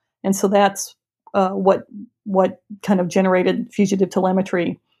up. And so that's what kind of generated Fugitive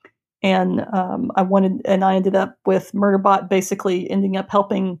Telemetry. And I ended up with Murderbot basically ending up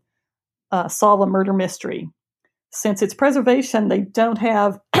helping solve a murder mystery. Since it's preservation, they don't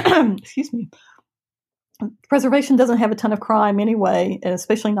have, excuse me, preservation doesn't have a ton of crime anyway, and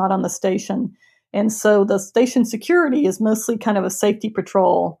especially not on the station. And so the station security is mostly kind of a safety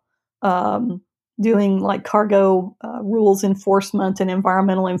patrol, doing like cargo rules enforcement and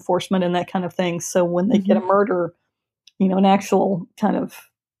environmental enforcement and that kind of thing. So when they get a murder, an actual kind of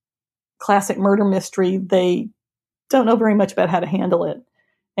classic murder mystery, they don't know very much about how to handle it.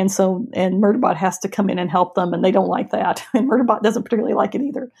 And Murderbot has to come in and help them, and they don't like that. And Murderbot doesn't particularly like it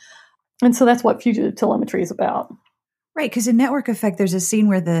either. And so that's what Fugitive Telemetry is about. Right, because in Network Effect, there's a scene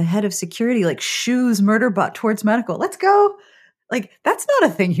where the head of security shoos Murderbot towards medical. Let's go. That's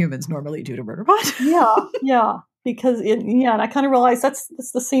not a thing humans normally do to Murderbot. Yeah. Because and I kind of realized that's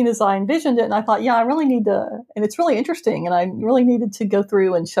the scene as I envisioned it, and I thought, I really need to, and it's really interesting, and I really needed to go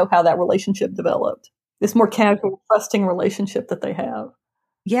through and show how that relationship developed. This more casual, trusting relationship that they have.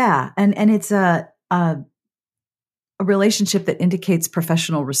 Yeah, and it's a relationship that indicates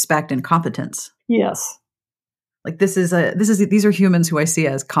professional respect and competence. Yes. These are humans who I see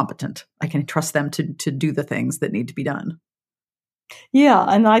as competent. I can trust them to do the things that need to be done. Yeah,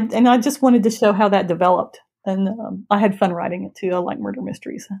 and I just wanted to show how that developed, and I had fun writing it too. I like murder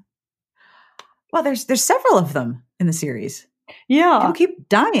mysteries. Well, there's several of them in the series. Yeah, people keep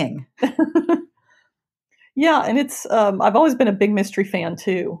dying. Yeah, and it's I've always been a big mystery fan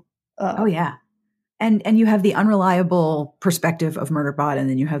too. Oh yeah. And you have the unreliable perspective of Murderbot, and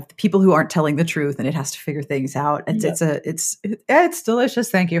then you have the people who aren't telling the truth, and it has to figure things out. It's delicious.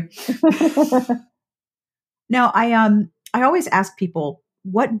 Thank you. Now, I always ask people,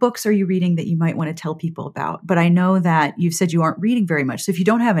 what books are you reading that you might want to tell people about? But I know that you've said you aren't reading very much, so if you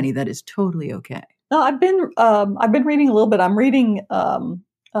don't have any, that is totally okay. No, I've been reading a little bit. I'm reading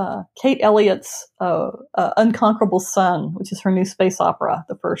Kate Elliott's Unconquerable Sun, which is her new space opera,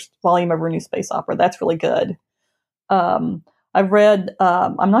 the first volume of her new space opera. That's really good. I've read,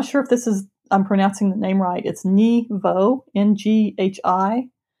 I'm not sure if I'm pronouncing the name right. It's Nhi Vo, Nghi,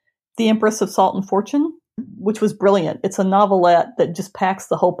 The Empress of Salt and Fortune, which was brilliant. It's a novelette that just packs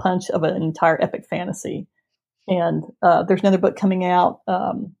the whole punch of an entire epic fantasy. And there's another book coming out.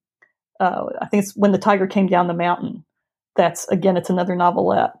 I think it's When the Tiger Came Down the Mountain. It's another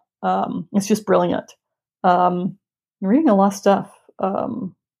novelette. It's just brilliant. I'm reading a lot of stuff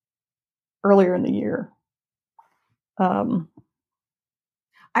earlier in the year.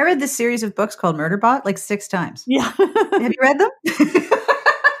 I read this series of books called Murderbot 6 times. Yeah. Have you read them?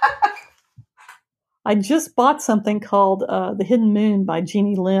 I just bought something called The Hidden Moon by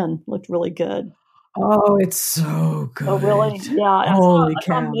Jeannie Lynn. Looked really good. Oh, it's so good. Oh, really? Yeah. Holy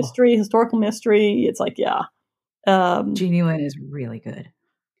cow. Historical mystery. It's Jeannie Lynn is really good.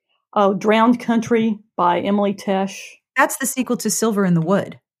 Oh, Drowned Country by Emily Tesh. That's the sequel to Silver in the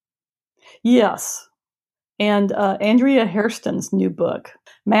Wood. Yes. And Andrea Hairston's new book,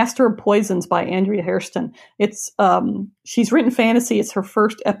 Master of Poisons by Andrea Hairston. She's written fantasy. It's her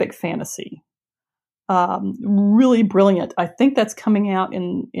first epic fantasy. Really brilliant. I think that's coming out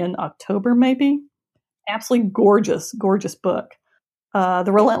in October, maybe. Absolutely gorgeous, gorgeous book.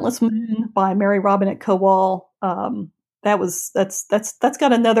 The Relentless Moon by Mary Robinette Kowal. That's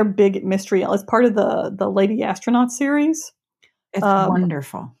got another big mystery. It's part of the Lady Astronaut series. It's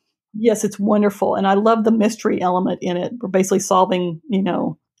wonderful. Yes, it's wonderful. And I love the mystery element in it. We're basically solving,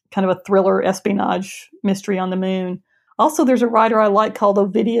 kind of a thriller espionage mystery on the moon. Also, there's a writer I like called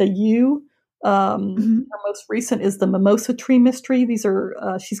Ovidia Yu. Her most recent is the Mimosa Tree Mystery. These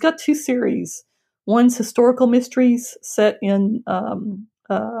are, she's got 2 series. One's historical mysteries set in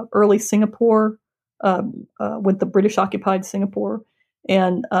early Singapore, with the British occupied Singapore.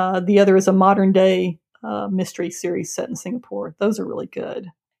 And the other is a modern day mystery series set in Singapore. Those are really good.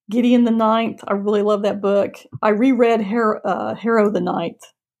 Gideon the Ninth, I really love that book. I reread Harrow the Ninth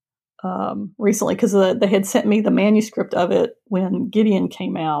recently because they had sent me the manuscript of it when Gideon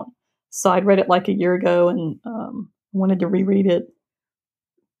came out. So I'd read it like a year ago and wanted to reread it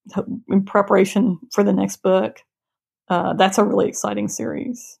in preparation for the next book. That's a really exciting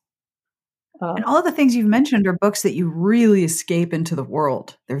series. And all of the things you've mentioned are books that you really escape into the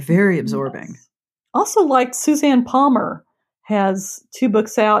world. They're very absorbing. Yes. Also, like Suzanne Palmer has 2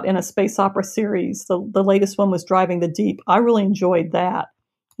 books out in a space opera series. The latest one was Driving the Deep. I really enjoyed that.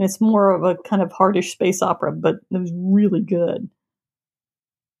 And it's more of a kind of hardish space opera, but it was really good.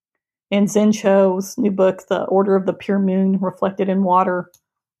 And Zen Cho's new book, The Order of the Pure Moon, Reflected in Water.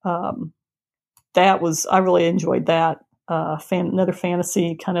 I really enjoyed that. Another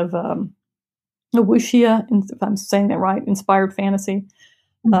fantasy kind of wuxia, if I'm saying that right, inspired fantasy.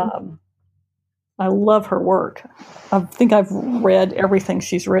 Mm-hmm. I love her work. I think I've read everything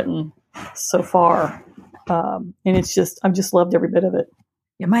she's written so far. And I've just loved every bit of it.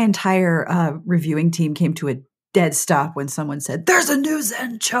 Yeah, my entire reviewing team came to a dead stop when someone said, "There's a new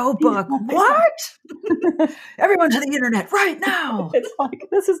Zen Cho book." What? Everyone to the internet right now. It's like,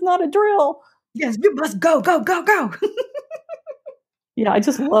 this is not a drill. Yes, you must go, go, go, go. Yeah, I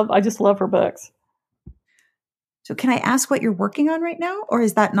just love her books. So can I ask what you're working on right now, or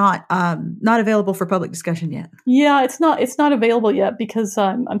is that not available for public discussion yet? Yeah, it's not available yet because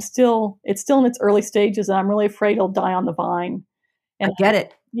it's still in its early stages, and I'm really afraid it'll die on the vine. And I get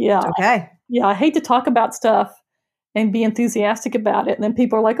it. Yeah. It's okay. I hate to talk about stuff and be enthusiastic about it, and then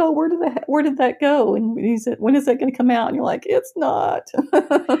people are like, "Oh, where did that go?" And when is that going to come out? And you're like, "It's not."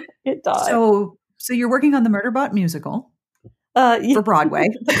 It died. So you're working on the Murderbot musical for Broadway.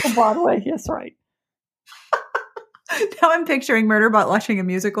 For Broadway, yes, right. Now I'm picturing Murderbot watching a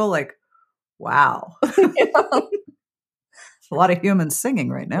musical like, wow. A lot of humans singing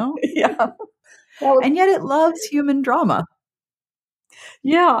right now. Yeah. And yet it loves human drama.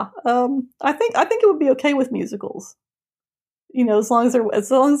 Yeah. I think it would be okay with musicals. As long as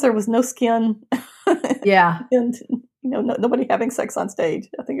there was no skin. Yeah. And nobody having sex on stage.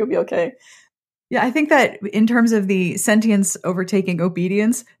 I think it would be okay. Yeah, I think that in terms of the sentience overtaking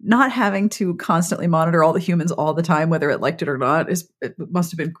obedience, not having to constantly monitor all the humans all the time, whether it liked it or not, it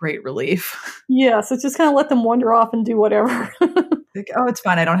must have been great relief. Yeah, so just kind of let them wander off and do whatever. Like, oh, it's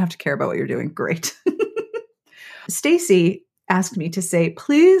fine. I don't have to care about what you're doing. Great. Stacy asked me to say,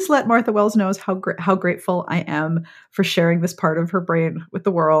 please let Martha Wells know how grateful I am for sharing this part of her brain with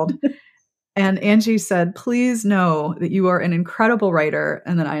the world. And Angie said, please know that you are an incredible writer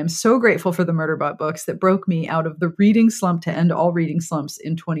and that I am so grateful for the Murderbot books that broke me out of the reading slump to end all reading slumps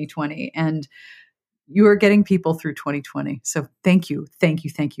in 2020. And you are getting people through 2020. So thank you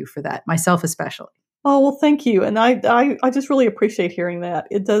for that, myself especially. Oh, well, thank you. And I just really appreciate hearing that.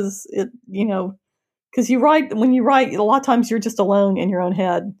 It does, because when you write, a lot of times you're just alone in your own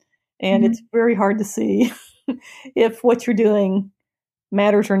head. And It's very hard to see if what you're doing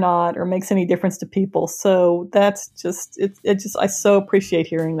matters or not, or makes any difference to people. So that's just, I so appreciate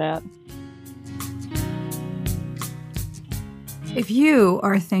hearing that. If you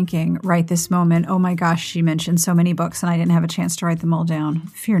are thinking right this moment, oh my gosh, she mentioned so many books and I didn't have a chance to write them all down,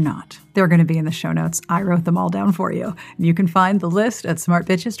 fear not. They're going to be in the show notes. I wrote them all down for you. And you can find the list at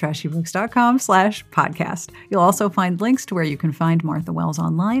smartbitchestrashybooks.com/podcast. You'll also find links to where you can find Martha Wells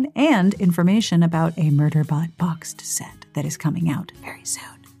online and information about a Murderbot boxed set that is coming out very soon.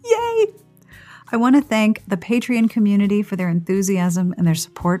 Yay! I want to thank the Patreon community for their enthusiasm and their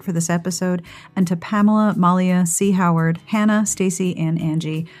support for this episode, and to Pamela, Malia, C. Howard, Hannah, Stacy, and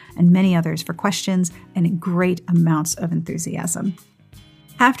Angie, and many others for questions and great amounts of enthusiasm.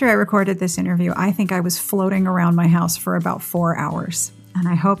 After I recorded this interview, I think I was floating around my house for about 4 hours, and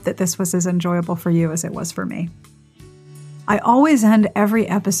I hope that this was as enjoyable for you as it was for me. I always end every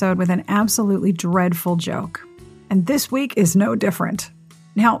episode with an absolutely dreadful joke, and this week is no different.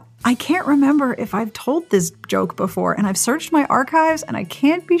 Now, I can't remember if I've told this joke before, and I've searched my archives, and I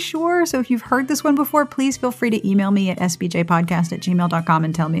can't be sure. So if you've heard this one before, please feel free to email me at sbjpodcast@gmail.com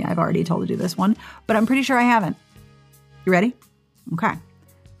and tell me I've already told you this one, but I'm pretty sure I haven't. You ready? Okay.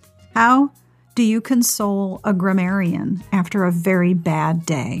 How do you console a grammarian after a very bad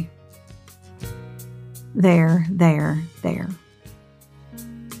day? There.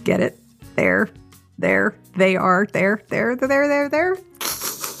 Get it? There. They are. There.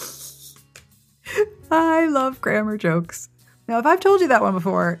 I love grammar jokes. Now, if I've told you that one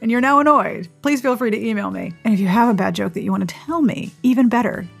before and you're now annoyed, please feel free to email me. And if you have a bad joke that you want to tell me, even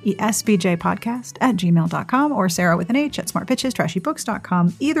better, sbjpodcast@gmail.com or Sarah with an H at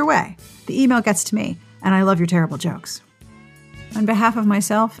smartbitchestrashybooks.com. Either way, the email gets to me, and I love your terrible jokes. On behalf of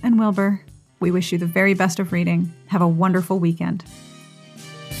myself and Wilbur, we wish you the very best of reading. Have a wonderful weekend.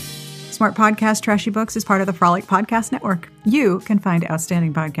 Smart Podcast Trashy Books is part of the Frolic Podcast Network. You can find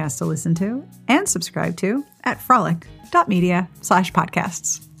outstanding podcasts to listen to and subscribe to at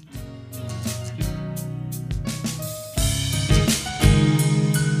frolic.media/podcasts.